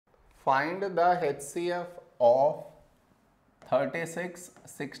Find the HCF of 36,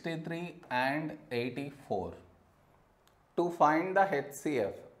 63 and 84. To find the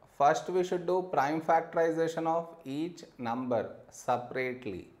HCF, first we should do prime factorization of each number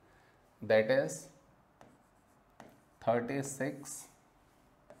separately. That is 36,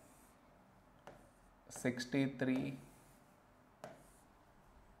 63,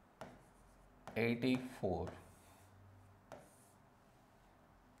 84.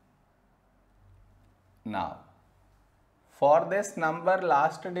 Now, for this number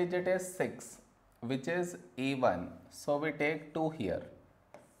last digit is 6, which is even. So we take 2 here.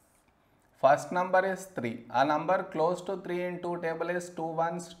 First number is 3. A number close to 3 in 2 table is 2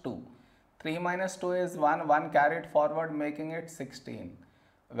 ones 2. 3 minus 2 is 1. 1 carried forward making it 16.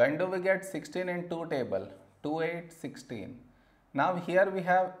 When do we get 16 in 2 table? 2, 8, 16. Now here we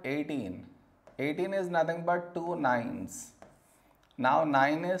have 18. 18 is nothing but 2 nines. Now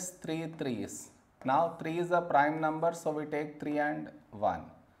 9 is 3 threes. Now 3 is a prime number, so we take 3 and 1.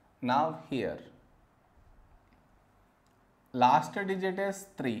 Now here, last digit is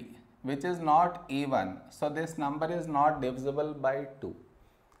 3, which is not even, so this number is not divisible by 2.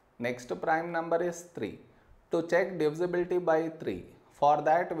 Next prime number is 3. To check divisibility by 3, for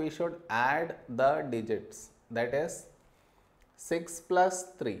that we should add the digits. That is 6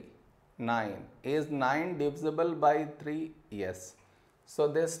 plus 3, 9. Is 9 divisible by 3? Yes. So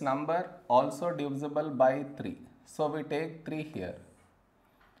this number also divisible by 3. So we take 3 here.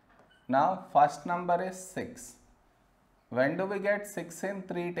 Now first number is 6. When do we get 6 in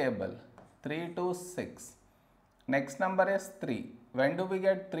 3 table? 3 to 6. Next number is 3. When do we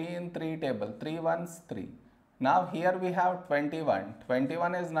get 3 in 3 table? 3 ones 3. Now here we have 21.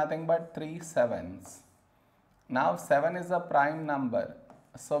 21 is nothing but 3 sevens. Now 7 is a prime number.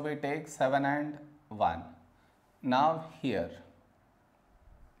 So we take 7 and 1. Now here,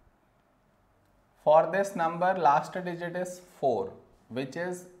 for this number last digit is 4, which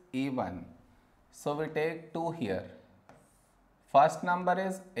is even. So we take 2 here. First number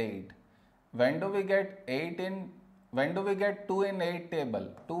is 8. When do we get 2 in 8 table?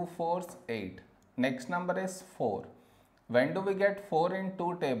 2 fours 8. Next number is 4. When do we get 4 in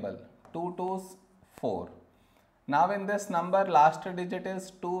 2 table? 2 twos 4. Now in this number last digit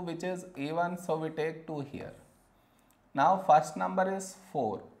is 2, which is even, so we take 2 here. Now first number is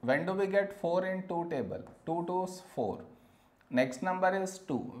 4. When do we get 4 in 2 table? 2 twos 4. Next number is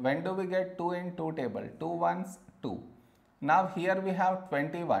 2. When do we get 2 in 2 table? 2 ones 2. Now here we have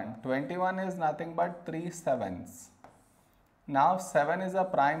 21. 21 is nothing but 3 sevens. Now 7 is a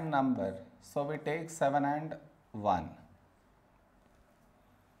prime number. So we take 7 and 1.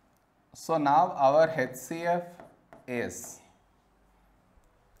 So now our HCF is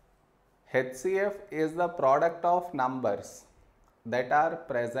the product of numbers that are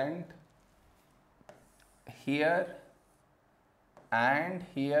present here and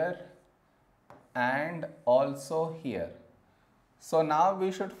here and also here. So now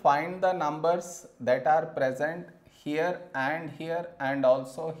we should find the numbers that are present here and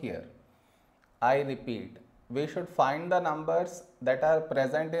also here. I repeat, we should find the numbers that are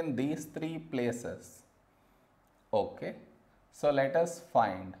present in these 3 places. Okay, so let us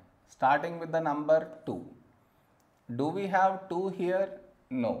find. Starting with the number 2. Do we have 2 here?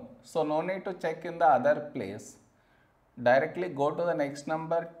 No. So no need to check in the other place. Directly go to the next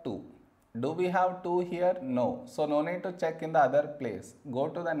number 2. Do we have 2 here? No. So no need to check in the other place. Go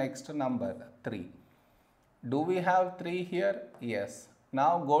to the next number 3. Do we have 3 here? Yes.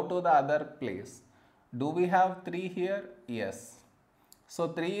 Now go to the other place. Do we have 3 here? Yes. So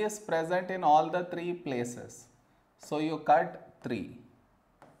 3 is present in all the 3 places. So you cut 3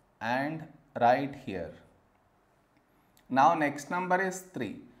 and write here. Now next number is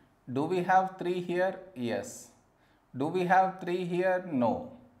 3. Do we have 3 here? Yes. Do we have 3 here?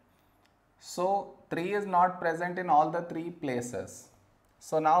 No. So 3 is not present in all the 3 places.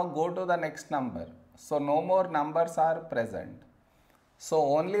 So now go to the next number. So no more numbers are present.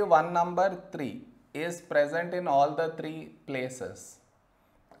 So only one number 3 is present in all the 3 places.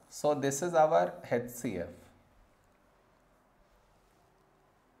 So this is our HCF.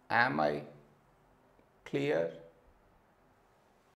 Am I clear?